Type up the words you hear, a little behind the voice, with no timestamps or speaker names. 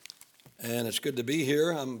And it's good to be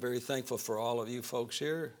here. I'm very thankful for all of you folks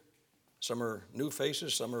here. Some are new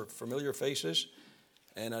faces, some are familiar faces.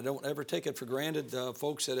 And I don't ever take it for granted,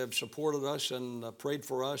 folks that have supported us and prayed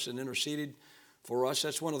for us and interceded for us.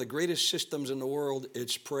 That's one of the greatest systems in the world.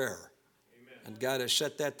 It's prayer. Amen. And God has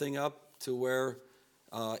set that thing up to where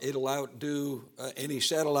it'll outdo any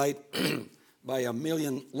satellite by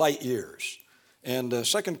 1,000,000 light years. And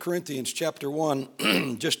 2 Corinthians chapter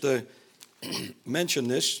 1, just to mention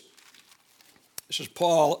this. This is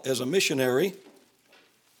Paul as a missionary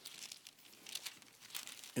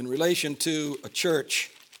in relation to a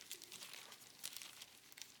church.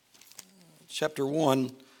 Chapter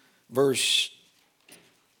 1, verse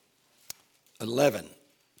 11.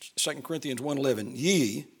 2 Corinthians 1:11.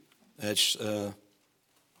 Ye, that's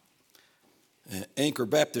Anchor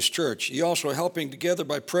Baptist Church, ye also helping together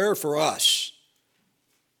by prayer for us,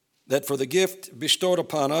 that for the gift bestowed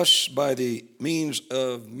upon us by the means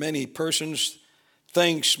of many persons,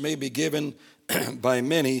 thanks may be given by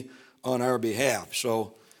many on our behalf.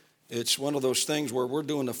 So it's one of those things where we're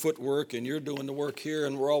doing the footwork and you're doing the work here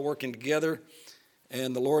and we're all working together.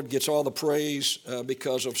 And the Lord gets all the praise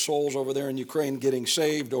because of souls over there in Ukraine getting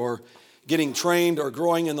saved or getting trained or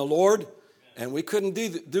growing in the Lord. And we couldn't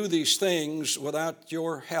do these things without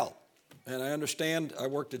your help. And I understand I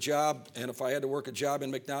worked a job, and if I had to work a job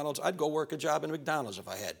in McDonald's, I'd go work a job in McDonald's if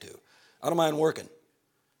I had to. I don't mind working.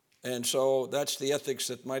 And so that's the ethics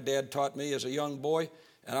that my dad taught me as a young boy.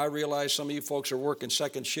 And I realize some of you folks are working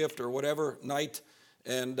second shift or whatever night.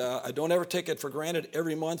 And I don't ever take it for granted.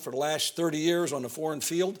 Every month for the last 30 years on the foreign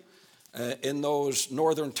field in those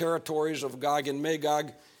northern territories of Gog and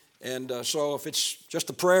Magog. And so if it's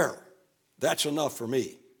just a prayer, that's enough for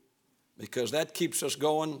me. Because that keeps us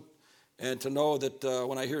going. And to know that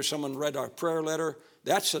when I hear someone read our prayer letter,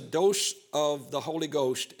 that's a dose of the Holy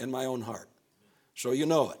Ghost in my own heart. So you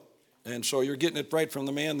know it. And so you're getting it right from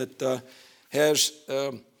the man that has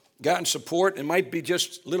gotten support. It might be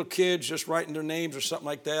just little kids just writing their names or something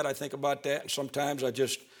like that. I think about that, and sometimes I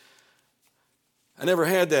never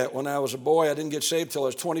had that when I was a boy. I didn't get saved till I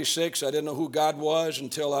was 26. I didn't know who God was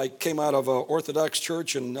until I came out of an Orthodox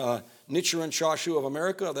church in Nichiren Shoshu of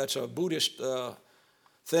America. That's a Buddhist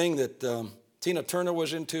thing that Tina Turner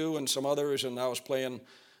was into and some others, and I was playing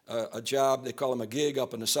a job, they call them a gig,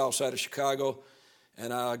 up in the south side of Chicago.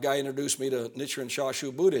 And a guy introduced me to Nichiren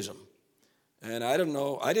Shoshu Buddhism. And I didn't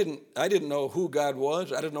know who God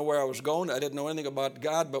was. I didn't know where I was going. I didn't know anything about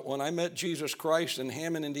God. But when I met Jesus Christ in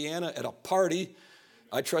Hammond, Indiana at a party,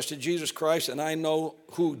 I trusted Jesus Christ, and I know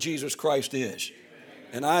who Jesus Christ is.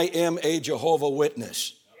 And I am a Jehovah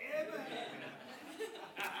Witness.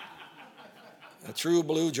 A true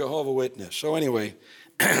blue Jehovah Witness. So anyway,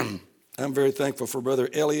 I'm very thankful for Brother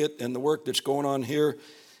Elliot and the work that's going on here.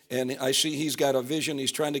 And I see he's got a vision.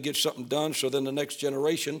 He's trying to get something done so then the next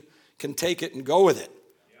generation can take it and go with it.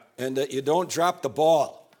 And that you don't drop the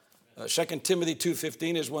ball. 2 Timothy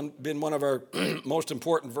 2:15 has been one of our most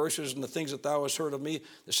important verses. And the things that thou hast heard of me,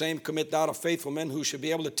 the same commit thou to faithful men who should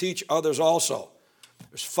be able to teach others also.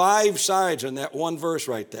 There's 5 sides in that one verse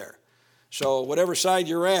right there. So whatever side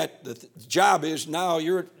you're at, the job is now,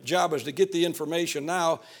 your job is to get the information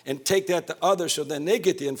now and take that to others so then they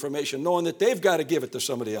get the information knowing that they've got to give it to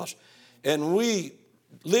somebody else. And we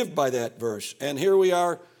live by that verse. And here we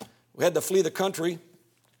are. We had to flee the country.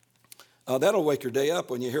 That'll wake your day up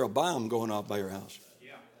when you hear a bomb going off by your house.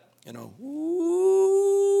 Yeah. You know, woo.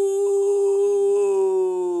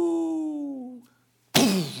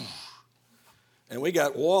 And we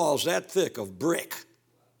got walls that thick of brick.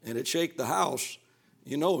 And it shake the house,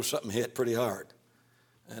 you know something hit pretty hard.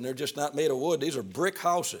 And they're just not made of wood. These are brick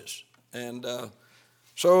houses. And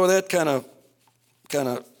so that kind of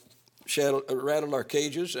rattled our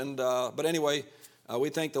cages. And but anyway, we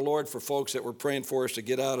thank the Lord for folks that were praying for us to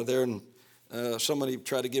get out of there. And somebody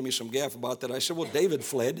tried to give me some gaff about that. I said, well, David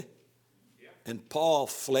fled. And Paul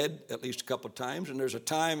fled at least a couple of times. And there's a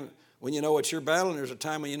time when you know it's your battle, and there's a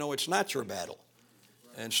time when you know it's not your battle.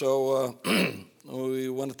 And so we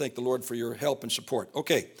want to thank the Lord for your help and support.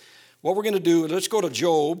 Okay, what we're going to do, let's go to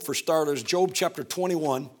Job for starters. Job chapter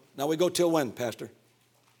 21. Now we go till when, Pastor?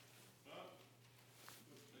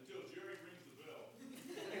 Until Jerry rings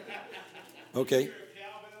the bell. Okay.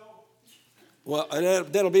 Well,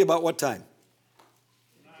 that'll be about what time?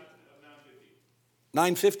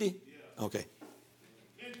 9:50? Yeah. Okay.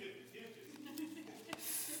 10:50.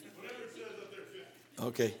 Whatever it says up there, 50.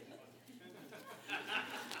 Okay.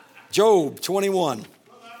 Job 21. Well,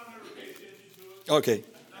 I don't ever pay attention to it. Okay.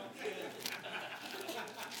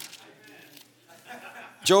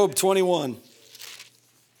 Job 21.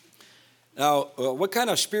 Now, what kind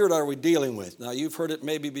of spirit are we dealing with? Now, you've heard it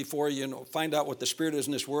maybe before, find out what the spirit is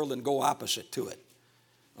in this world and go opposite to it,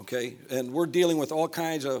 okay? And we're dealing with all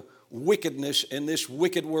kinds of wickedness in this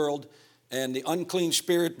wicked world, and the unclean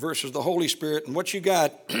spirit versus the Holy Spirit. And what you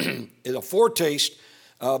got is a foretaste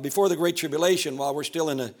before the Great Tribulation while we're still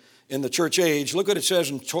in the church age. Look what it says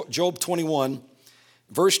in Job 21,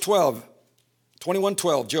 verse 12.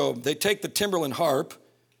 21:12, Job. They take the timbrel harp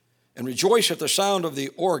and rejoice at the sound of the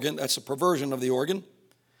organ. That's the perversion of the organ.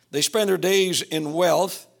 They spend their days in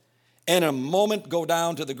wealth, and in a moment go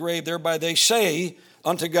down to the grave. Thereby they say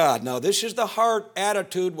unto God. Now, this is the heart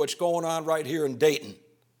attitude, what's going on right here in Dayton.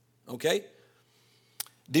 Okay?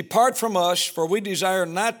 Depart from us, for we desire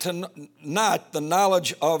not the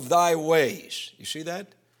knowledge of thy ways. You see that?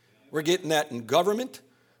 We're getting that in government.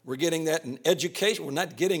 We're getting that in education. We're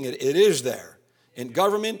not getting it. It is there. In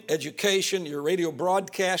government, education, your radio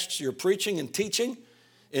broadcasts, your preaching and teaching.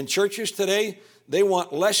 In churches today, they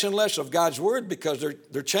want less and less of God's Word because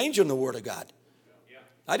they're changing the Word of God.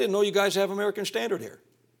 I didn't know you guys have American Standard here.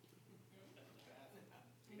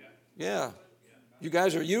 Yeah. You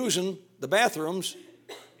guys are using the bathrooms,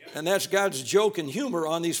 and that's God's joke and humor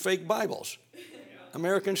on these fake Bibles.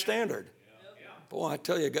 American Standard. Boy, I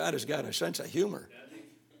tell you, God has got a sense of humor.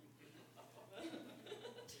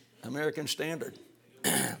 American Standard.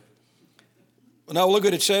 Now look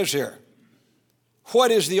what it says here.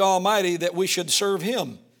 What is the Almighty that we should serve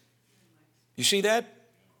Him? You see that?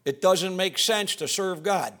 It doesn't make sense to serve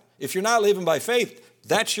God. If you're not living by faith,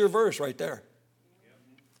 that's your verse right there.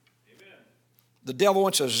 The devil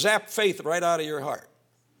wants to zap faith right out of your heart.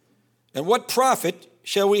 And what profit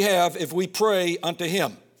shall we have if we pray unto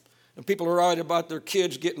Him? And people are right about their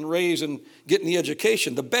kids getting raised and getting the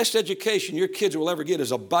education. The best education your kids will ever get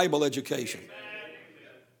is a Bible education.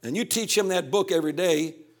 And you teach them that book every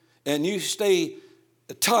day, and you stay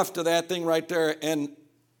tough to that thing right there, and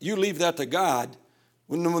you leave that to God,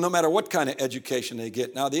 no matter what kind of education they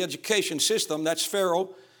get. Now, the education system, that's Pharaoh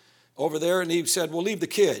over there, and he said, well, leave the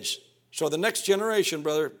kids. So the next generation,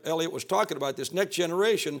 Brother Elliot was talking about this, next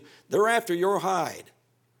generation, they're after your hide.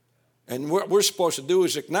 And what we're supposed to do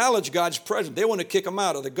is acknowledge God's presence. They want to kick them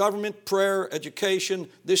out of the government, prayer, education,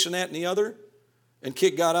 this and that and the other, and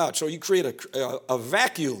kick God out. So you create a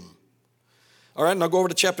vacuum. All right, now go over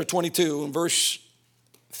to chapter 22 and verse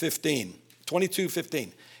 15.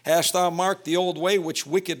 22:15. Hast thou marked the old way which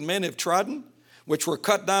wicked men have trodden, which were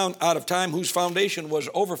cut down out of time, whose foundation was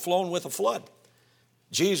overflown with a flood?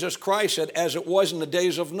 Jesus Christ said, as it was in the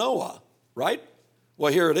days of Noah, right?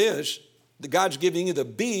 Well, here it is. God's giving you the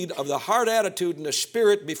bead of the heart attitude and the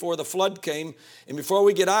spirit before the flood came. And before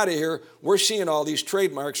we get out of here, we're seeing all these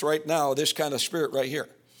trademarks right now, this kind of spirit right here.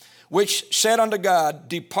 Which said unto God,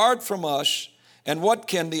 depart from us, and what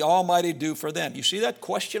can the Almighty do for them? You see that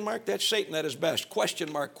question mark? That's Satan at his best.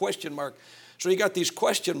 Question mark, question mark. So you got these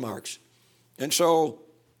question marks. And so,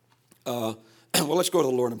 well, let's go to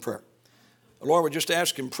the Lord in prayer. Lord, we just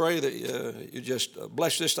ask and pray that you just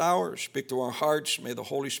bless this hour, speak to our hearts. May the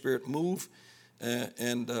Holy Spirit move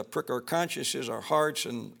and prick our consciences, our hearts.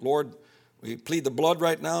 And Lord, we plead the blood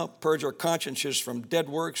right now. Purge our consciences from dead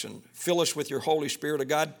works and fill us with your Holy Spirit of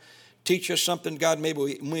God. Teach us something, God. May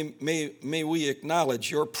we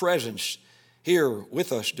acknowledge your presence here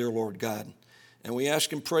with us, dear Lord God. And we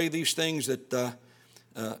ask and pray these things that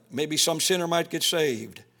maybe some sinner might get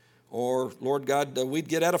saved. Or, Lord God, we'd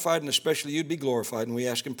get edified and especially you'd be glorified. And we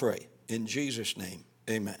ask and pray. In Jesus' name,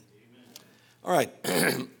 amen. All right.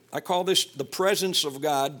 I call this the presence of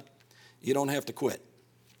God. You don't have to quit.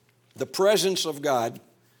 The presence of God.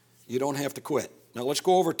 You don't have to quit. Now, let's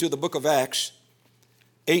go over to the book of Acts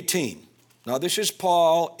 18. Now, this is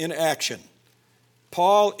Paul in action.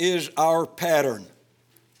 Paul is our pattern.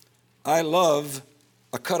 I love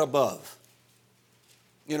a cut above.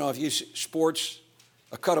 You know, if you see sports,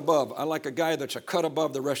 a cut above. I like a guy that's a cut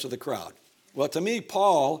above the rest of the crowd. Well, to me,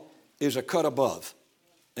 Paul is a cut above.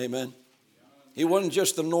 Amen. He wasn't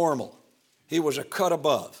just the normal. He was a cut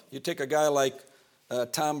above. You take a guy like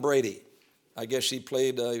Tom Brady. I guess he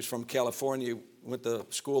played, he's from California, went to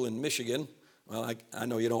school in Michigan. Well, I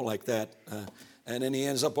know you don't like that. And then he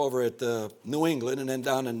ends up over at New England and then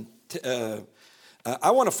down in,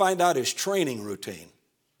 I want to find out his training routine.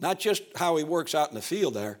 Not just how he works out in the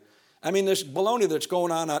field there. I mean, this baloney that's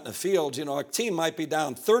going on out in the fields, you know, a team might be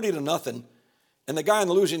down 30-0, and the guy on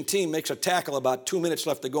the losing team makes a tackle about 2 minutes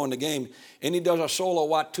left to go in the game, and he does a solo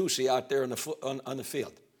Watusi out there on the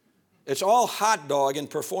field. It's all hot dog in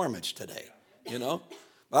performance today, you know.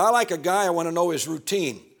 But I like a guy, I want to know his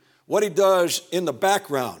routine, what he does in the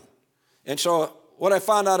background. And so what I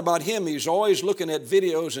found out about him, he's always looking at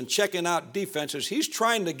videos and checking out defenses. He's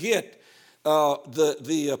trying to get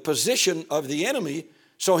the position of the enemy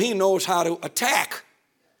so he knows how to attack.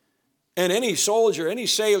 And any soldier, any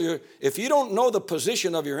sailor, if you don't know the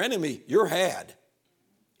position of your enemy, you're had.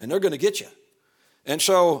 And they're going to get you. And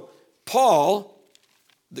so Paul,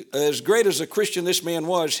 as great as a Christian this man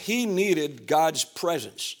was, he needed God's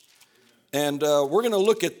presence. And we're going to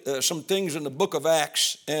look at some things in the book of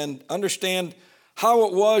Acts and understand how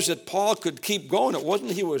it was that Paul could keep going. It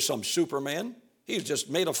wasn't he was some Superman. He's just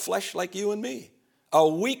made of flesh like you and me. A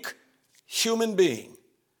weak human being,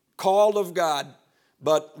 called of God.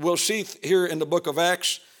 But we'll see here in the book of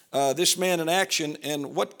Acts, this man in action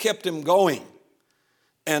and what kept him going.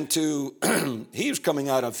 And he was coming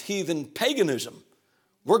out of heathen paganism.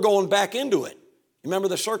 We're going back into it. Remember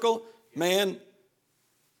the circle? Man,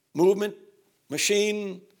 movement,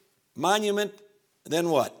 machine, monument, then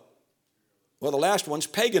what? Well, the last one's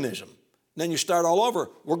paganism. Then you start all over.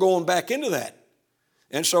 We're going back into that.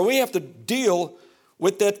 And so we have to deal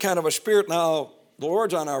with that kind of a spirit. Now, the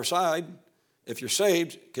Lord's on our side. If you're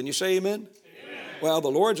saved, can you say amen? Amen. Well,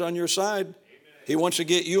 the Lord's on your side. Amen. He wants to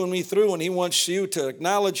get you and me through, and he wants you to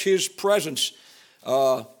acknowledge his presence.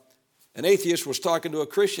 An atheist was talking to a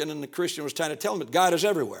Christian, and the Christian was trying to tell him that God is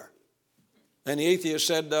everywhere. And the atheist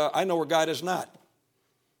said, I know where God is not.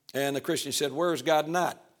 And the Christian said, where is God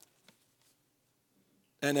not?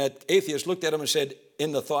 And that atheist looked at him and said,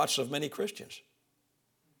 in the thoughts of many Christians.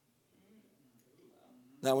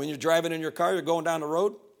 Now, when you're driving in your car, you're going down the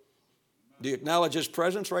road, do you acknowledge his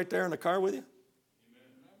presence right there in the car with you?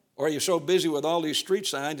 Or are you so busy with all these street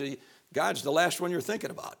signs that God's the last one you're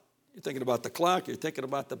thinking about? You're thinking about the clock, you're thinking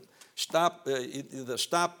about the stop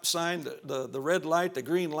sign, the red light, the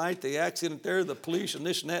green light, the accident there, the police, and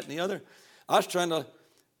this and that and the other. I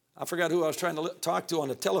forgot who I was trying to talk to on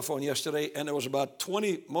the telephone yesterday, and there was about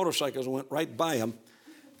 20 motorcycles went right by him,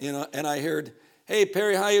 and I heard, hey,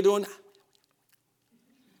 Perry, how you doing?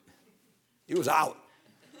 He was out.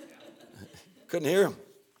 Couldn't hear him.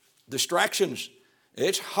 Distractions.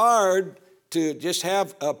 It's hard to just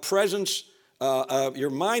have a presence, your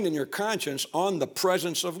mind and your conscience on the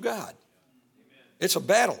presence of God. It's a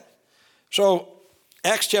battle. So,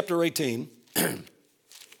 Acts chapter 18,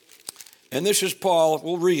 and this is Paul.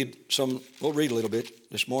 We'll read a little bit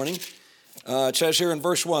this morning. It says here in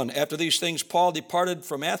verse 1, after these things, Paul departed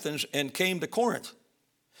from Athens and came to Corinth,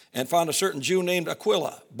 and found a certain Jew named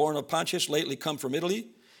Aquila, born of Pontus, lately come from Italy,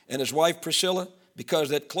 and his wife Priscilla, because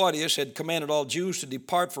that Claudius had commanded all Jews to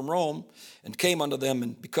depart from Rome, and came unto them,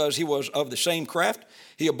 and because he was of the same craft,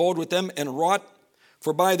 he abode with them and wrought,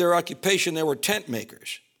 for by their occupation they were tent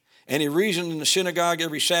makers. And he reasoned in the synagogue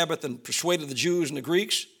every Sabbath, and persuaded the Jews and the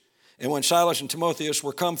Greeks. And when Silas and Timotheus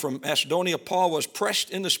were come from Macedonia, Paul was pressed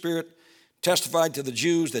in the Spirit, testified to the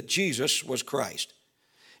Jews that Jesus was Christ.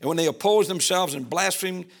 And when they opposed themselves and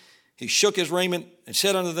blasphemed, he shook his raiment and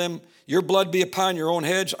said unto them, your blood be upon your own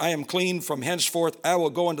heads. I am clean. From henceforth I will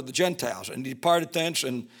go unto the Gentiles. And he departed thence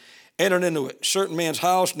and entered into a certain man's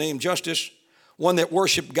house named Justus, one that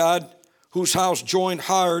worshiped God, whose house joined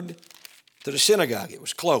hard to the synagogue. It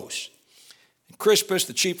was close. And Crispus,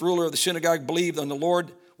 the chief ruler of the synagogue, believed on the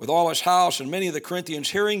Lord with all his house, and many of the Corinthians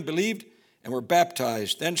hearing believed and were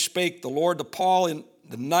baptized. Then spake the Lord to Paul in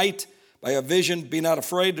the night by a vision, be not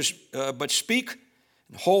afraid, but speak,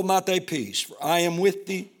 and hold not thy peace, for I am with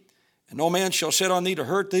thee, and no man shall set on thee to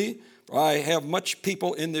hurt thee, for I have much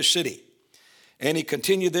people in this city. And he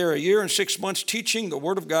continued there 1 year and 6 months, teaching the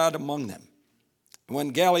word of God among them. And when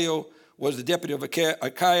Gallio was the deputy of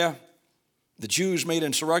Achaia, the Jews made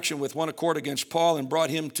insurrection with one accord against Paul, and brought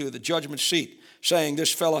him to the judgment seat, saying,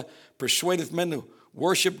 this fellow persuadeth men to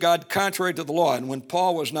worship God contrary to the law. And when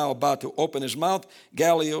Paul was now about to open his mouth,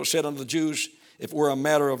 Gallio said unto the Jews, if it were a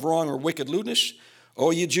matter of wrong or wicked lewdness,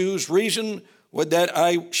 O ye Jews, reason would that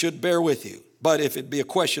I should bear with you. But if it be a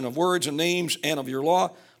question of words and names and of your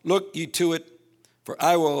law, look ye to it, for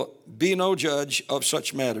I will be no judge of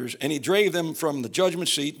such matters. And he drave them from the judgment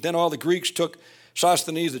seat. Then all the Greeks took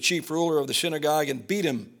Sosthenes, the chief ruler of the synagogue, and beat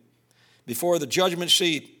him before the judgment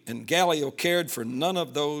seat. And Gallio cared for none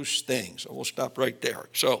of those things. So we'll stop right there.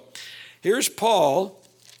 So here's Paul.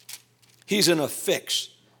 He's in a fix.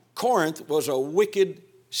 Corinth was a wicked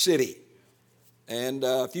city. And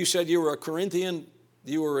if you said you were a Corinthian,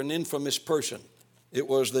 you were an infamous person. It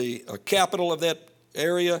was the capital of that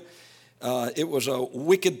area. It was a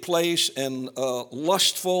wicked place and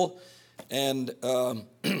lustful, and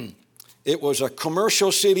it was a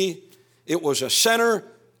commercial city. It was a center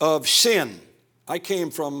of sin. I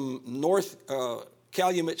came from North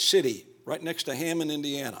Calumet City, right next to Hammond,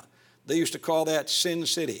 Indiana. They used to call that Sin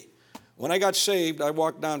City. When I got saved, I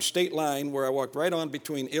walked down state line where I walked right on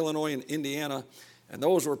between Illinois and Indiana. And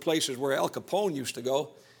those were places where Al Capone used to go.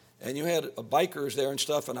 And you had bikers there and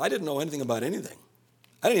stuff, and I didn't know anything about anything.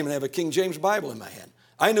 I didn't even have a King James Bible in my hand.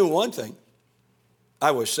 I knew one thing.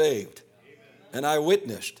 I was saved. And I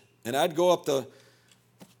witnessed. And I'd go up to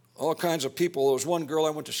all kinds of people. There was one girl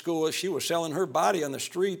I went to school with. She was selling her body on the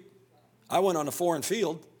street. I went on a foreign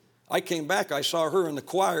field. I came back. I saw her in the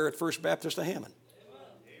choir at First Baptist of Hammond.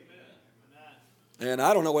 And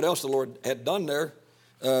I don't know what else the Lord had done there,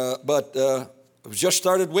 but just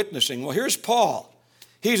started witnessing. Well, here's Paul.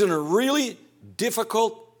 He's in a really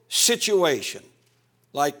difficult situation,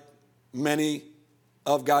 like many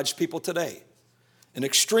of God's people today. An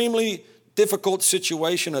extremely difficult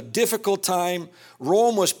situation, a difficult time.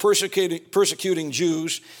 Rome was persecuting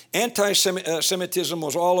Jews. Anti-Semitism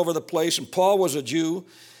was all over the place, and Paul was a Jew.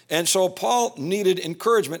 And so Paul needed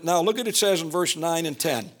encouragement. Now look at it says in verse 9 and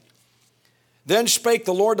 10. Then spake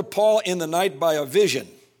the Lord to Paul in the night by a vision.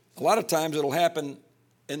 A lot of times it'll happen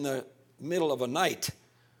in the middle of a night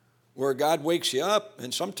where God wakes you up,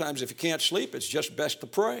 and sometimes if you can't sleep, it's just best to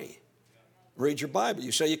pray. Read your Bible.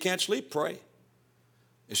 You say you can't sleep, pray.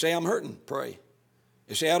 You say I'm hurting, pray.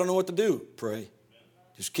 You say I don't know what to do, pray.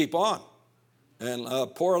 Just keep on and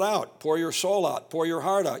pour it out. Pour your soul out. Pour your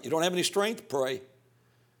heart out. You don't have any strength, pray.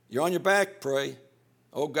 You're on your back, pray.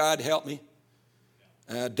 Oh, God, help me.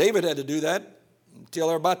 David had to do that until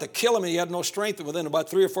they were about to kill him. He had no strength. And within about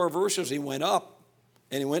 3 or 4 verses, he went up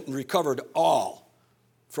and he went and recovered all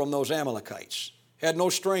from those Amalekites. Had no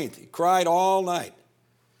strength. He cried all night.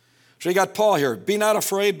 So you got Paul here. Be not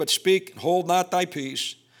afraid, but speak, and hold not thy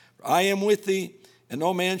peace. For I am with thee, and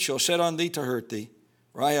no man shall set on thee to hurt thee.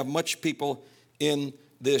 For I have much people in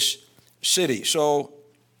this city. So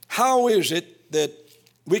how is it that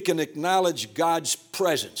we can acknowledge God's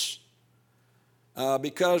presence?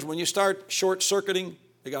 Because when you start short-circuiting,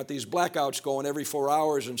 they got these blackouts going every 4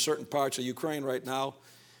 hours in certain parts of Ukraine right now,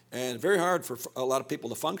 and very hard for a lot of people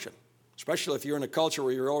to function, especially if you're in a culture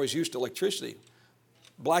where you're always used to electricity.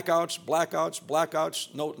 Blackouts, blackouts,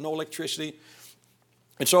 blackouts, no electricity.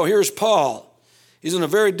 And so here's Paul. He's in a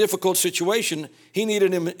very difficult situation. He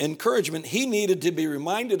needed encouragement. He needed to be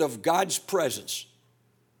reminded of God's presence.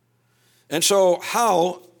 And so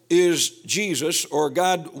how is Jesus or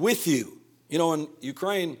God with you? You know, in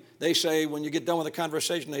Ukraine, they say, when you get done with a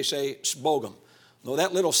conversation, they say, "Sbogam." No,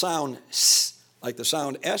 that little sound, s, like the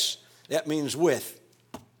sound S, that means with.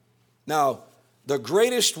 Now, the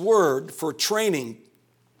greatest word for training,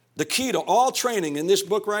 the key to all training in this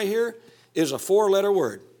book right here, is a 4-letter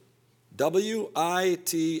word,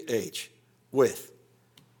 W-I-T-H, with.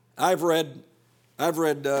 I've read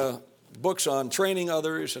books on training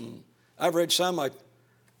others, and I've read some. By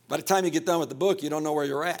the time you get done with the book, you don't know where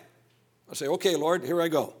you're at. I say, okay, Lord, here I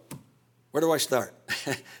go. Where do I start?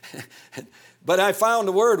 But I found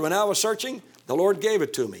the word when I was searching. The Lord gave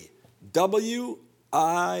it to me. W-I-T-H.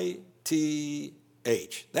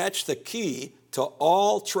 That's the key to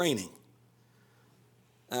all training.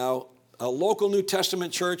 Now, a local New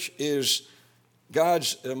Testament church is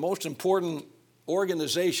God's most important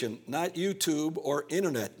organization, not YouTube or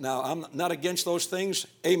internet. Now, I'm not against those things.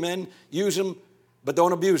 Amen. Use them, but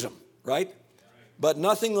don't abuse them, right? But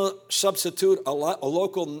nothing will substitute a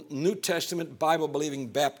local New Testament Bible-believing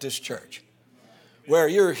Baptist church where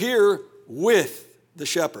you're here with the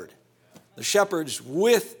shepherd. The shepherd's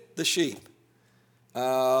with the sheep.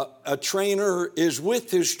 A trainer is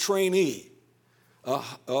with his trainee.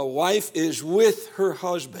 A wife is with her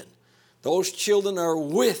husband. Those children are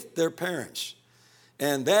with their parents.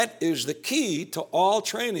 And that is the key to all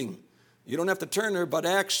training. You don't have to turn there, but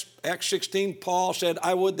Acts 16, Paul said,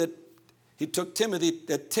 I would that he took Timothy,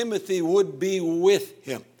 that Timothy would be with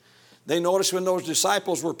him. They noticed when those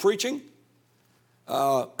disciples were preaching,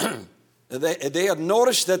 they had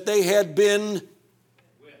noticed that they had been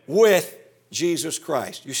with Jesus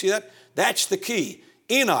Christ. You see that? That's the key.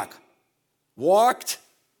 Enoch walked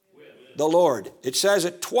with the Lord. It says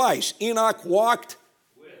it twice. Enoch walked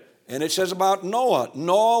with. And it says about Noah.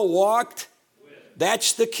 Noah walked with.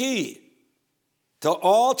 That's the key to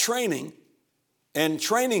all training. And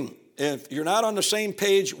training, if you're not on the same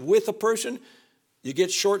page with a person, you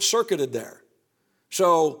get short-circuited there.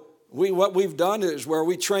 So what we've done is where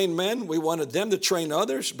we train men, we wanted them to train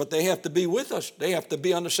others, but they have to be with us. They have to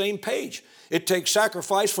be on the same page. It takes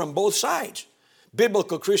sacrifice from both sides.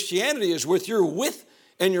 Biblical Christianity is with you're with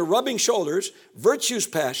and you're rubbing shoulders, virtues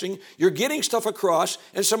passing, you're getting stuff across,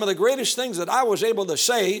 and some of the greatest things that I was able to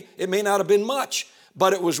say, it may not have been much,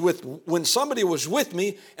 but it was when somebody was with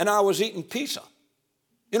me and I was eating pizza.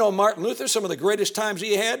 You know, Martin Luther, some of the greatest times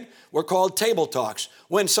he had were called table talks,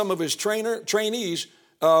 when some of his trainees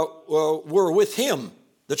were with him,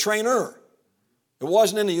 the trainer. It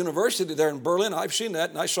wasn't in the university there in Berlin. I've seen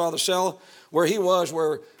that, and I saw the cell where he was,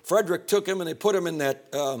 where Frederick took him, and they put him in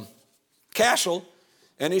that castle,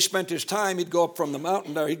 and he spent his time. He'd go up from the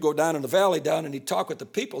mountain there. He'd go down in the valley down, and he'd talk with the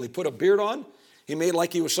people. He put a beard on. He made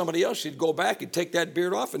like he was somebody else. He'd go back. He'd take that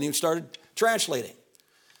beard off, and he started translating.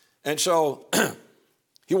 And so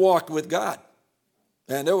he walked with God.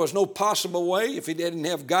 And there was no possible way, if he didn't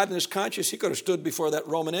have God in his conscience, he could have stood before that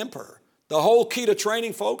Roman emperor. The whole key to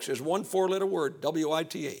training, folks, is one four-letter word,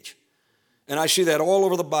 W-I-T-H. And I see that all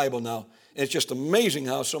over the Bible now. And it's just amazing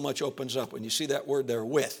how so much opens up when you see that word there,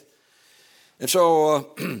 with. And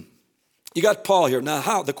so you got Paul here.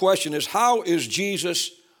 Now, the question is, how is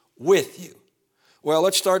Jesus with you? Well,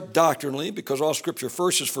 let's start doctrinally, because all Scripture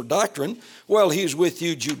first is for doctrine. Well, he's with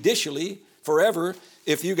you judicially forever.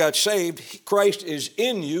 If you got saved, Christ is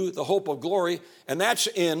in you, the hope of glory. And that's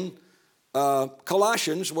in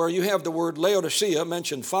Colossians, where you have the word Laodicea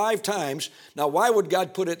mentioned 5 times. Now, why would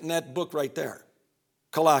God put it in that book right there?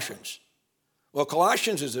 Colossians. Well,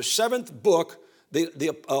 Colossians is the 7th book,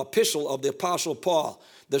 the epistle of the Apostle Paul.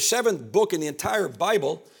 The 7th book in the entire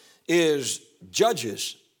Bible is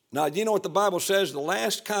Judges. Now, do you know what the Bible says? The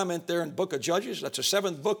last comment there in the book of Judges, that's the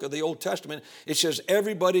 7th book of the Old Testament. It says,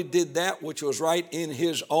 everybody did that which was right in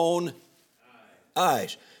his own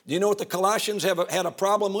eyes. Do you know what the Colossians had a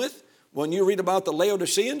problem with? When you read about the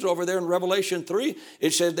Laodiceans over there in Revelation 3,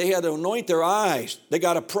 it says they had to anoint their eyes. They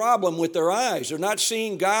got a problem with their eyes. They're not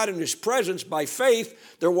seeing God in his presence by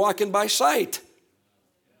faith. They're walking by sight.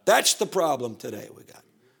 That's the problem today we got.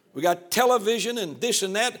 We got television and this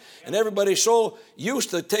and that, and everybody's so used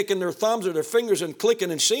to taking their thumbs or their fingers and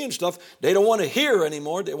clicking and seeing stuff, they don't want to hear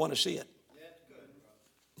anymore. They want to see it.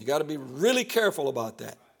 You got to be really careful about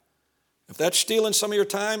that. If that's stealing some of your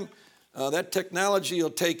time, that technology will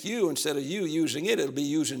take you, instead of you using it, it'll be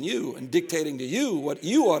using you and dictating to you what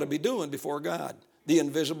you ought to be doing before God, the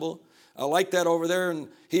invisible. I like that over there in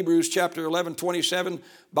Hebrews chapter 11, 27.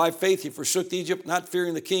 By faith he forsook Egypt, not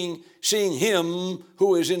fearing the king, seeing him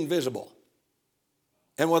who is invisible.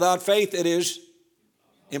 And without faith it is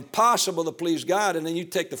impossible to please God. And then you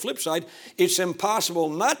take the flip side, it's impossible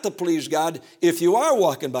not to please God if you are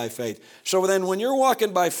walking by faith. So then when you're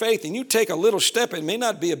walking by faith and you take a little step, it may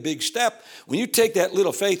not be a big step. When you take that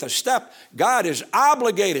little faith a step, God is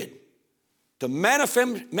obligated to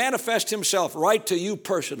manifest himself right to you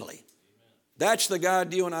personally. That's the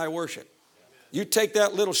God you and I worship. You take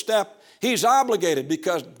that little step, he's obligated,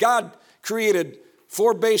 because God created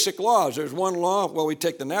 4 basic laws. There's one law, well, we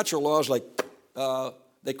take the natural laws like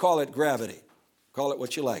they call it gravity. Call it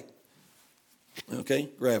what you like. Okay,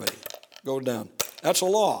 gravity. Go down. That's a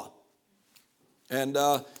law. And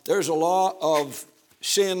there's a law of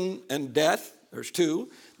sin and death. There's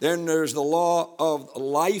 2. Then there's the law of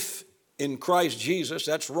life in Christ Jesus.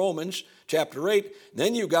 That's Romans chapter 8.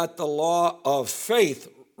 Then you got the law of faith,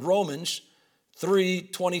 Romans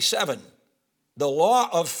 3:27. The law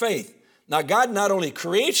of faith. Now, God not only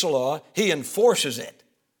creates a law, he enforces it.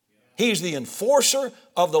 He's the enforcer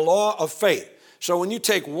of the law of faith. So when you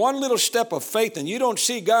take one little step of faith and you don't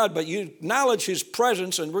see God, but you acknowledge his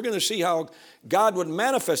presence, and we're going to see how God would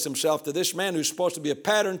manifest himself to this man who's supposed to be a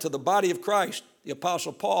pattern to the body of Christ, the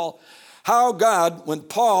Apostle Paul, how God, when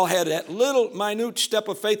Paul had that little minute step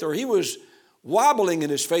of faith, or he was wobbling in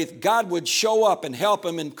his faith, God would show up and help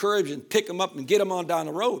him, encourage and pick him up and get him on down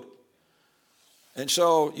the road. And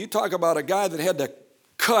so you talk about a guy that had to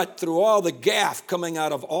cut through all the gaff coming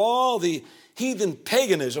out of all the heathen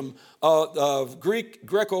paganism of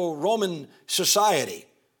Greco-Roman society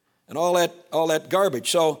and all that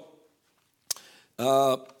garbage. So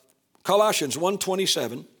Colossians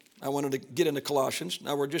 1:27, I wanted to get into Colossians.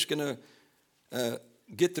 Now we're just going to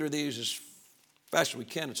get through these as fast as we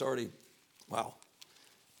can. It's already, wow.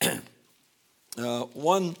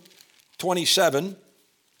 1:27.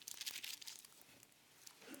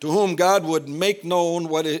 To whom God would make known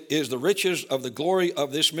what is the riches of the glory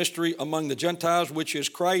of this mystery among the Gentiles, which is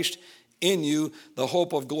Christ in you, the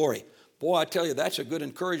hope of glory. Boy, I tell you, that's a good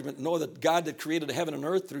encouragement to know that God that created heaven and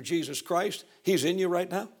earth through Jesus Christ, he's in you right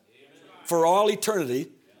now for all eternity.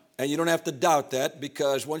 And you don't have to doubt that,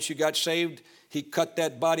 because once you got saved, he cut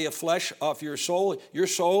that body of flesh off your soul. Your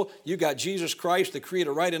soul, you got Jesus Christ, the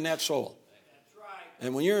creator, right in that soul.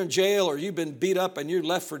 And when you're in jail or you've been beat up and you're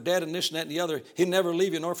left for dead and this and that and the other, he'll never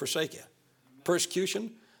leave you nor forsake you.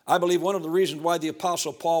 Persecution. I believe one of the reasons why the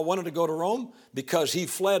Apostle Paul wanted to go to Rome, because he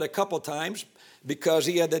fled a couple times, because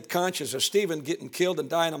he had that conscience of Stephen getting killed and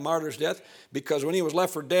dying a martyr's death, because when he was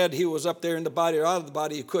left for dead, he was up there in the body or out of the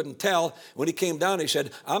body, you couldn't tell. When he came down, he said,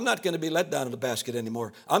 I'm not going to be let down in the basket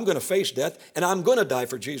anymore. I'm going to face death, and I'm going to die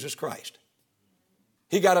for Jesus Christ.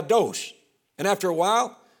 He got a dose. And after a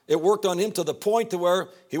while, it worked on him to the point to where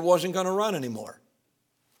he wasn't going to run anymore.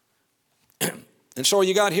 And so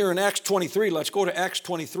you got here in Acts 23. Let's go to Acts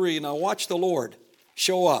 23. Now watch the Lord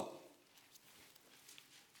show up.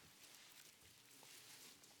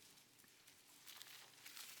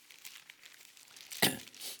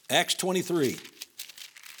 Acts 23.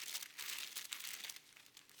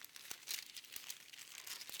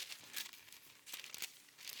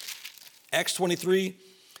 Acts 23,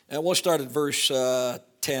 and we'll start at verse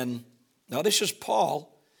 10. Now this is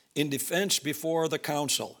Paul in defense before the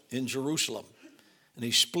council in Jerusalem. And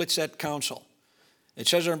he splits that council. It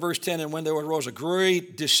says there in verse 10, and when there arose a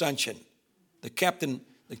great dissension, the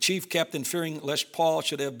chief captain, fearing lest Paul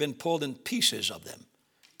should have been pulled in pieces of them,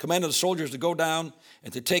 commanded the soldiers to go down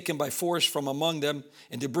and to take him by force from among them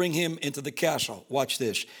and to bring him into the castle. Watch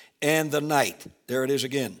this. And the night, there it is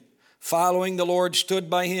again, following the Lord stood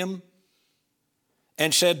by him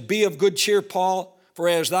and said, Be of good cheer, Paul, for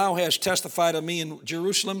as thou hast testified of me in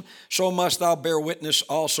Jerusalem, so must thou bear witness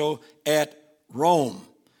also at Rome.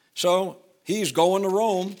 So he's going to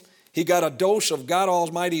Rome. He got a dose of God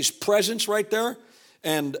Almighty's presence right there.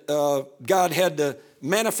 And God had to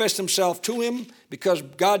manifest himself to him because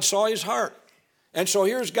God saw his heart. And so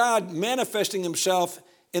here's God manifesting himself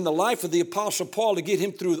in the life of the Apostle Paul to get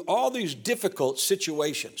him through all these difficult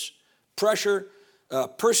situations, pressure,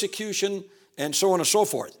 persecution, and so on and so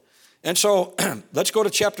forth. And so let's go to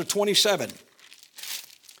chapter 27.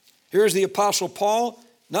 Here's the Apostle Paul.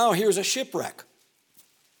 Now here's a shipwreck.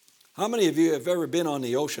 How many of you have ever been on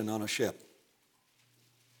the ocean on a ship?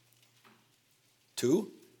 2?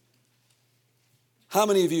 How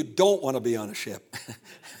many of you don't want to be on a ship?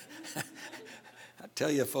 I tell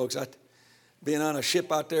you, folks, being on a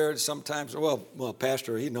ship out there sometimes, well,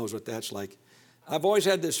 Pastor, he knows what that's like. I've always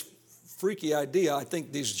had this freaky idea. I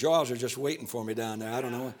think these jaws are just waiting for me down there. I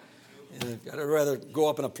don't know. I'd rather go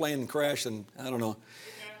up in a plane and crash than, I don't know.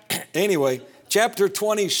 Anyway, chapter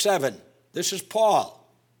 27. This is Paul.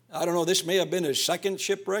 I don't know, this may have been his second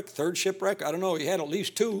shipwreck, third shipwreck. I don't know, he had at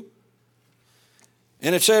least 2.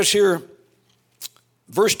 And it says here,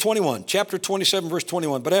 verse 21, chapter 27, verse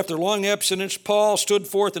 21. But after long abstinence, Paul stood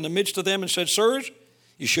forth in the midst of them and said, Sirs,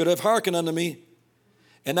 you should have hearkened unto me,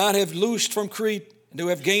 and not have loosed from Crete, and to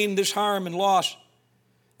have gained this harm and loss.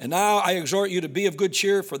 And now I exhort you to be of good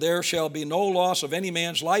cheer, for there shall be no loss of any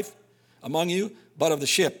man's life among you, but of the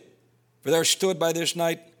ship. For there stood by this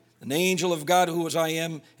night an angel of God, who as I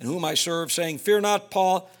am, and whom I serve, saying, Fear not,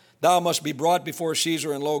 Paul, thou must be brought before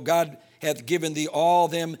Caesar, and lo, God hath given thee all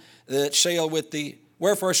them that sail with thee.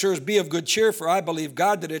 Wherefore, sirs, be of good cheer, for I believe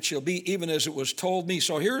God that it shall be even as it was told me.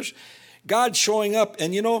 So here's God showing up.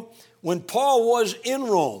 And you know, when Paul was in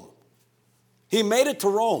Rome, he made it to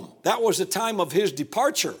Rome. That was the time of his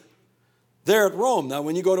departure there at Rome. Now,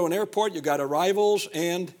 when you go to an airport, you got arrivals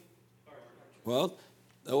and, well,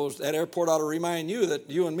 that airport ought to remind you that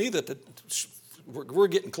you and me that we're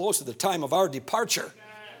getting close to the time of our departure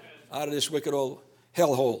out of this wicked old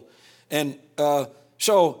hellhole. And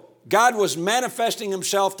so God was manifesting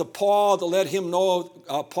himself to Paul to let him know,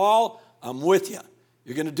 Paul, I'm with you.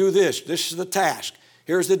 You're going to do this. This is the task.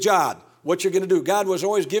 Here's the job. What you're going to do. God was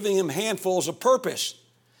always giving him handfuls of purpose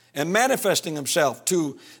and manifesting himself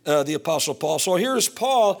to the Apostle Paul. So here's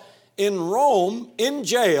Paul in Rome, in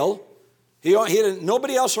jail. He had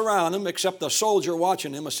nobody else around him except a soldier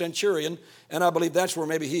watching him, a centurion. And I believe that's where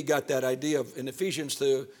maybe he got that idea of, in Ephesians,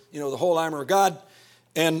 the whole armor of God.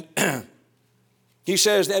 And he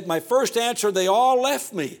says, at my first answer, they all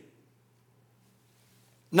left me.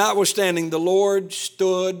 Notwithstanding, the Lord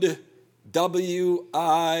stood W-I-T-H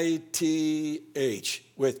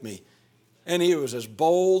with me. And he was as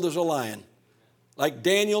bold as a lion. Like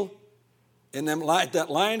Daniel in that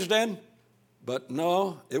lion's den. But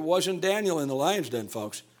no, it wasn't Daniel in the lion's den,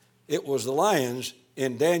 folks. It was the lions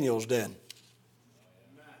in Daniel's den.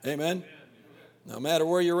 Amen? No matter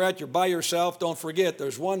where you're at, you're by yourself. Don't forget,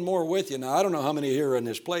 there's one more with you. Now, I don't know how many here are in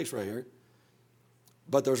this place right here.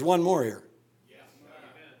 But there's one more here.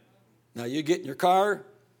 Now, you get in your car,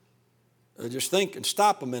 just think and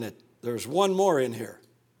stop a minute. There's one more in here.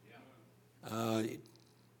 I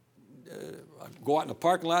go out in the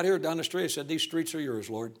parking lot here, down the street. I said, these streets are yours,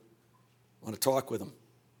 Lord. I want to talk with them.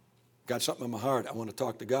 Got something in my heart. I want to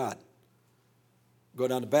talk to God. Go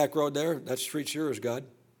down the back road there. That street's yours, God.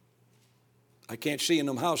 I can't see in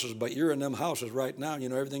them houses, but you're in them houses right now. You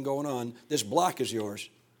know everything going on. This block is yours.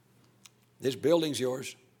 This building's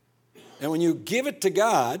yours. And when you give it to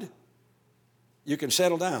God, you can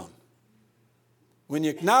settle down. When you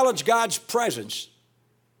acknowledge God's presence,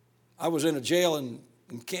 I was in a jail in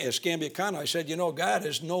Escambia County. I said, God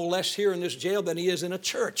is no less here in this jail than he is in a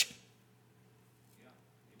church.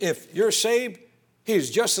 If you're saved, he's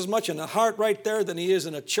just as much in the heart right there than he is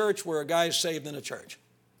in a church where a guy's saved in a church.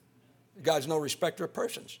 God's no respecter of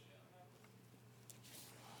persons.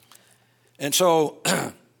 And so,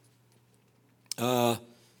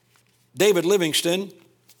 David Livingston,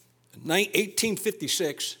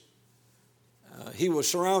 1856, he was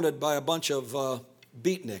surrounded by a bunch of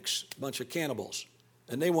beatniks, a bunch of cannibals,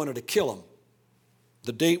 and they wanted to kill him.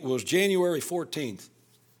 The date was January 14th.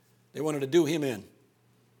 They wanted to do him in.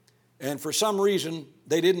 And for some reason,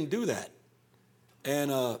 they didn't do that.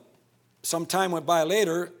 And some time went by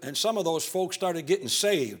later, and some of those folks started getting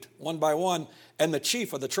saved one by one, and the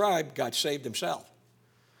chief of the tribe got saved himself.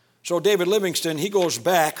 So David Livingston, he goes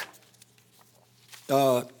back,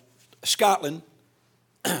 Scotland.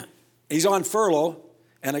 He's on furlough,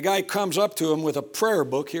 and a guy comes up to him with a prayer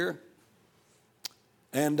book here.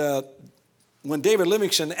 And when David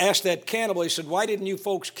Livingston asked that cannibal, he said, "Why didn't you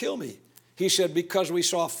folks kill me?" He said, "Because we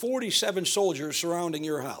saw 47 soldiers surrounding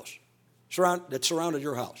your house, that surrounded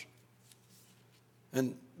your house."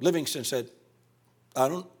 And Livingston said,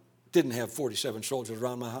 "I didn't have 47 soldiers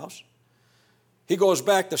around my house." He goes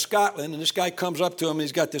back to Scotland, and this guy comes up to him.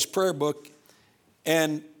 He's got this prayer book,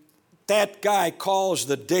 and that guy calls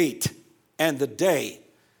the date and the day.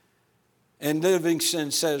 And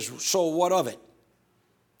Livingston says, "So what of it?"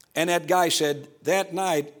 And that guy said, "That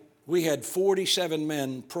night we had 47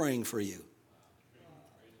 men praying for you."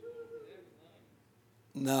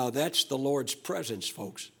 Now that's the Lord's presence,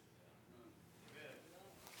 folks.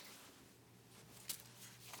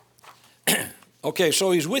 Okay, so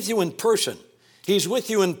he's with you in person. He's with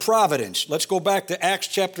you in providence. Let's go back to Acts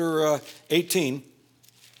chapter 18.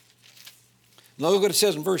 Now look what it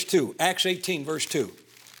says in verse 2. Acts 18, verse 2.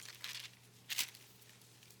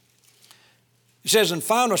 He says, "And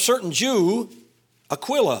found a certain Jew,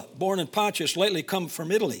 Aquila, born in Pontus, lately come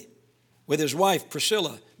from Italy, with his wife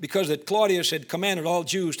Priscilla, because that Claudius had commanded all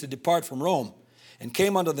Jews to depart from Rome, and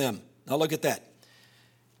came unto them." Now look at that.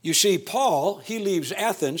 You see, Paul, he leaves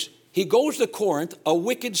Athens. He goes to Corinth, a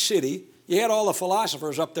wicked city. You had all the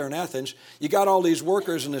philosophers up there in Athens. You got all these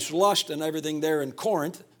workers and this lust and everything there in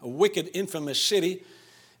Corinth, a wicked, infamous city.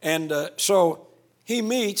 And so he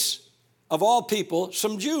meets, of all people,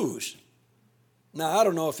 some Jews. Now, I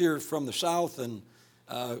don't know if you're from the South and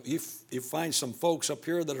you find some folks up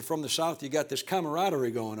here that are from the South, you got this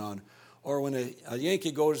camaraderie going on. Or when a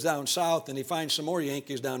Yankee goes down south and he finds some more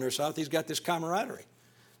Yankees down there south, he's got this camaraderie,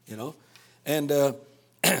 you know. And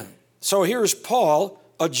so here's Paul,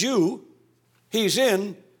 a Jew. He's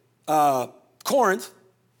in Corinth,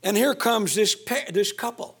 and here comes this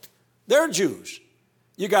couple. They're Jews.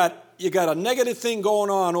 You got a negative thing going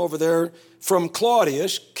on over there from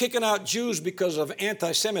Claudius, kicking out Jews because of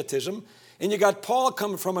anti-Semitism, and you got Paul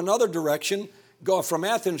coming from another direction, from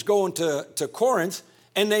Athens going to Corinth,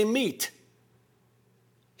 and they meet.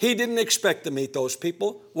 He didn't expect to meet those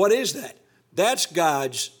people. What is that? That's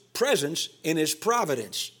God's presence in his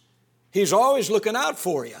providence. He's always looking out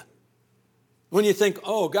for you. When you think,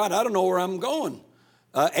 "Oh, God, I don't know where I'm going."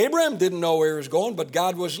 Abraham didn't know where he was going, but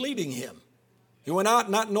God was leading him. He went out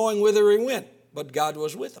not knowing whither he went, but God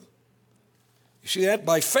was with him. You see that?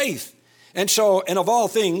 By faith. And so, and of all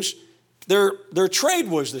things, their trade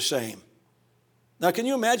was the same. Now, can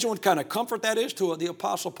you imagine what kind of comfort that is to the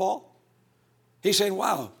Apostle Paul? He's saying,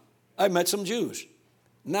 "Wow, I met some Jews.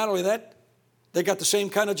 Not only that, they got the same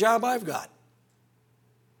kind of job I've got."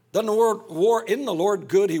 Isn't the Lord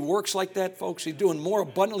good? He works like that, folks. He's doing more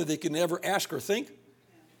abundantly than you can ever ask or think.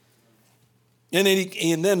 And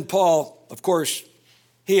then Paul, of course,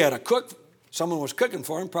 he had a cook. Someone was cooking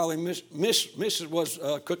for him. Probably Mrs. was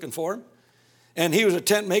cooking for him. And he was a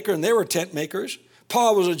tent maker, and they were tent makers.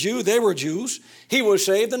 Paul was a Jew. They were Jews. He was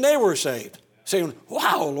saved, and they were saved. Saying,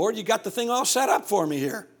 "Wow, Lord, you got the thing all set up for me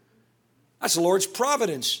here." That's the Lord's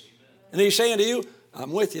providence. And he's saying to you,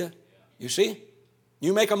 "I'm with you." You see?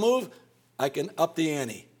 You make a move, I can up the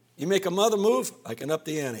ante. You make another move, I can up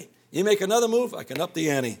the ante. You make another move, I can up the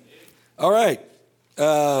ante. All right.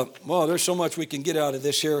 Well, there's so much we can get out of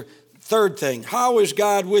this here. Third thing, how is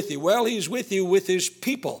God with you? Well, he's with you with his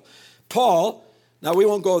people. Paul, now we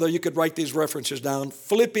won't go there. You could write these references down.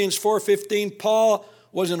 Philippians 4:15, Paul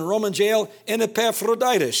was in a Roman jail, and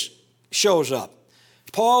Epaphroditus shows up.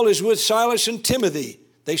 Paul is with Silas and Timothy.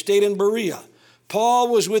 They stayed in Berea. Paul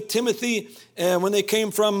was with Timothy when they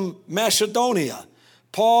came from Macedonia.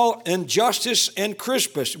 Paul and Justus and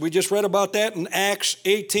Crispus. We just read about that in Acts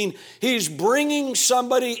 18. He's bringing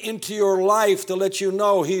somebody into your life to let you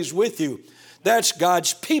know he's with you. That's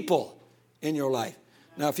God's people in your life.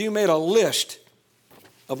 Now, if you made a list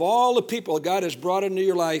of all the people God has brought into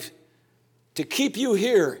your life to keep you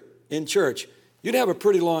here in church, You'd have a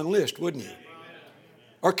pretty long list, wouldn't you?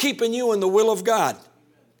 Or keeping you in the will of God.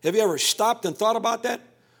 Have you ever stopped and thought about that?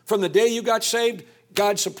 From the day you got saved,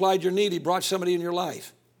 God supplied your need. He brought somebody in your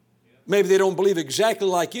life. Maybe they don't believe exactly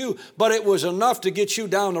like you, but it was enough to get you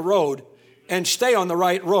down the road and stay on the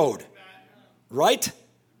right road. Right?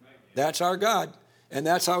 That's our God. And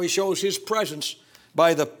that's how he shows his presence,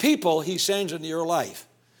 by the people he sends into your life.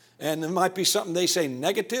 And there might be something they say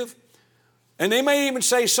negative. And they may even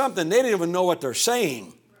say something, they don't even know what they're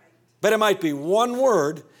saying. But it might be one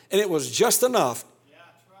word, and it was just enough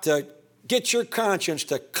to get your conscience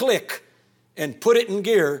to click and put it in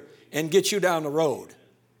gear and get you down the road.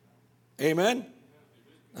 Amen?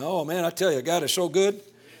 Oh, man, I tell you, God is so good.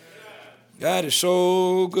 God is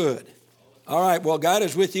so good. All right, well, God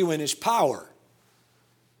is with you in his power.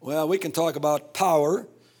 Well, we can talk about power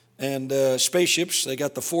and spaceships. They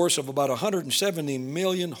got the force of about 170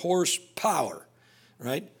 million horsepower,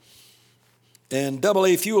 right? And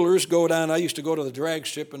AA fuelers go down. I used to go to the drag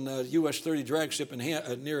strip and the US 30 drag strip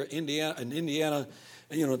near Indiana. And,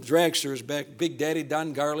 you know, the dragsters back, Big Daddy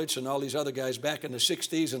Don Garlitz and all these other guys back in the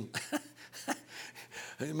 60s.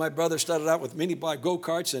 And my brother started out with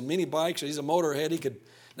go-karts and mini bikes. He's a motorhead.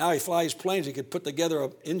 Now he flies planes. He could put together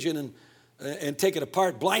an engine and take it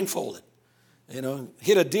apart blindfolded. You know,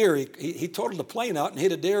 hit a deer. He totaled the plane out and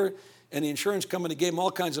hit a deer. And the insurance company gave him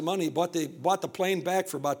all kinds of money. He bought the plane back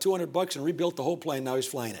for about $200 and rebuilt the whole plane. Now he's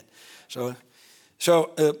flying it.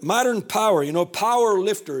 So modern power, you know, power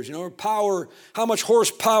lifters, you know, power, how much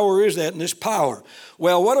horsepower is that in this power?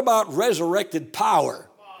 Well, what about resurrected power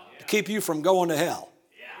to keep you from going to hell?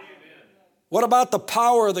 What about the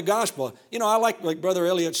power of the gospel? You know, I like Brother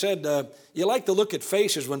Elliott said, you like to look at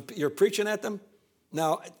faces when you're preaching at them.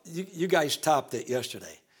 Now, you guys topped it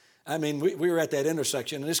yesterday. I mean, we were at that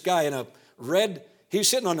intersection, and this guy in a red, he's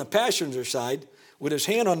sitting on the passenger side with his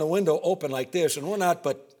hand on the window open like this, and we're not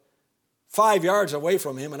but 5 yards away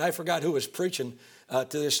from him, and I forgot who was preaching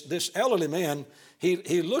to this elderly man.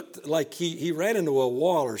 He looked like he ran into a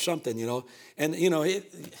wall or something, you know, and, you know, he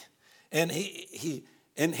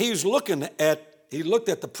looked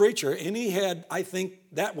at the preacher, and he had, I think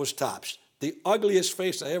that was tops, the ugliest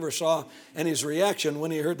face I ever saw, and his reaction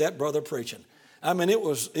when he heard that brother preaching. I mean, it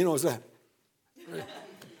was, you know, it was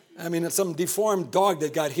it's some deformed dog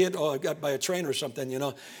that got hit or got by a train or something, you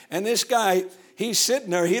know. And this guy, he's sitting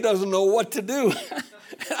there, he doesn't know what to do.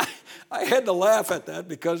 I had to laugh at that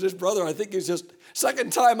because this brother, I think he's just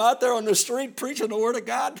second time out there on the street preaching the word of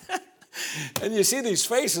God. And you see these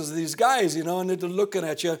faces of these guys, you know, and they're looking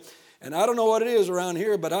at you. And I don't know what it is around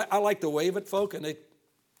here, but I like to wave at folk, and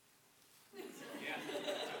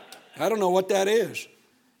I don't know what that is.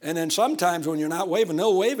 And then sometimes when you're not waving,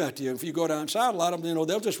 they'll wave at you. If you go down south, a lot of them, you know,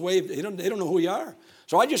 they'll just wave. They don't know who you are.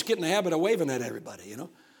 So I just get in the habit of waving at everybody, you know.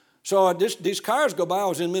 So these cars go by. I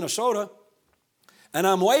was in Minnesota, and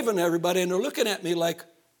I'm waving at everybody, and they're looking at me like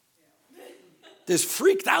this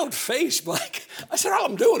freaked out face. Like, I said, all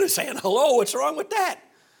I'm doing is saying hello. What's wrong with that?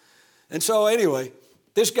 And so anyway,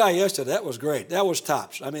 this guy yesterday, that was great. That was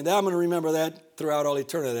tops. I mean, I'm going to remember that throughout all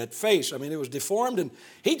eternity, that face. I mean, it was deformed, and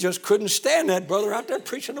he just couldn't stand that brother out there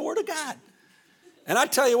preaching the word of God. And I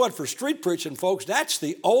tell you what, for street preaching, folks, that's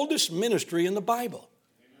the oldest ministry in the Bible.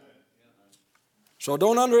 So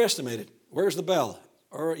don't underestimate it. Where's the bell?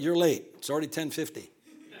 Or you're late. It's already 10:50.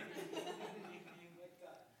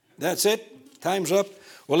 That's it. Time's up.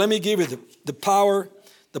 Well, let me give you the power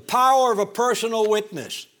of a personal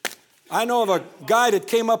witness. I know of a guy that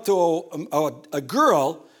came up to a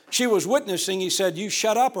girl. She was witnessing. He said, "You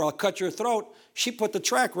shut up or I'll cut your throat." She put the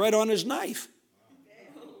track right on his knife.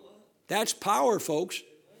 That's power, folks.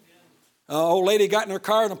 Old lady got in her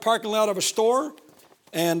car in the parking lot of a store,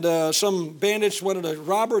 and some bandits wanted to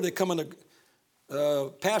rob her. They come on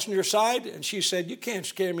the passenger side, and she said, "You can't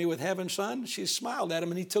scare me with heaven, son." She smiled at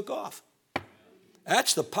him, and he took off.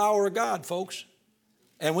 That's the power of God, folks.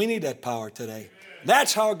 And we need that power today.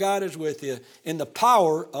 That's how God is with you, in the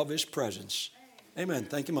power of his presence. Amen.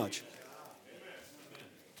 Thank you much.